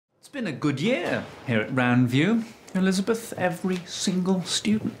been a good year here at Roundview. Elizabeth, every single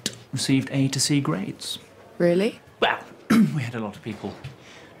student received A to C grades. Really? Well, we had a lot of people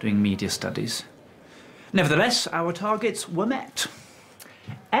doing media studies. Nevertheless, our targets were met.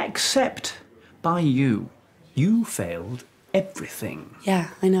 Except by you. You failed everything.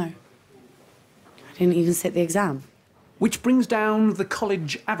 Yeah, I know. I didn't even sit the exam. Which brings down the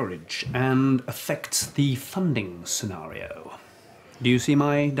college average and affects the funding scenario. Do you see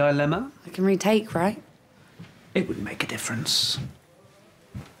my dilemma? I can retake, right? It would make a difference.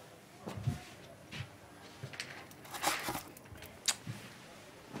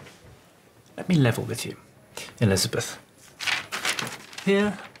 Let me level with you, Elizabeth.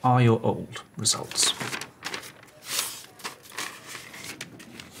 Here are your old results.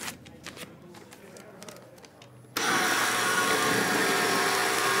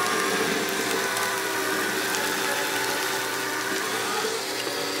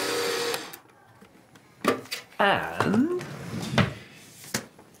 And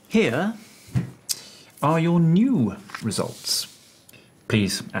here are your new results.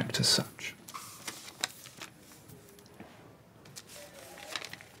 Please act as such.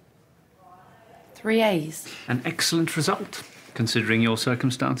 Three A's. An excellent result, considering your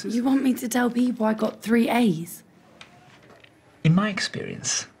circumstances. You want me to tell people I got 3 A's? In my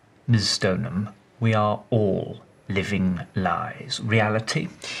experience, Ms. Stoneham, we are all living lies. Reality,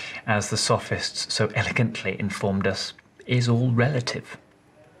 as the sophists so elegantly informed us, is all relative.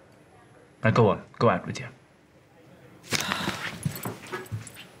 Now go on, go out with you.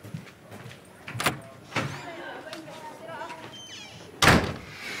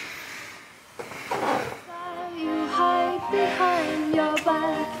 You hide behind your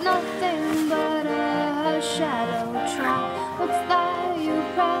back, nothing but a shadow track. What's that you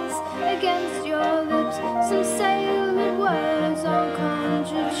press against your lips? Some sailor words on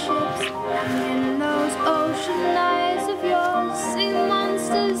conjured ships, and in those ocean nights.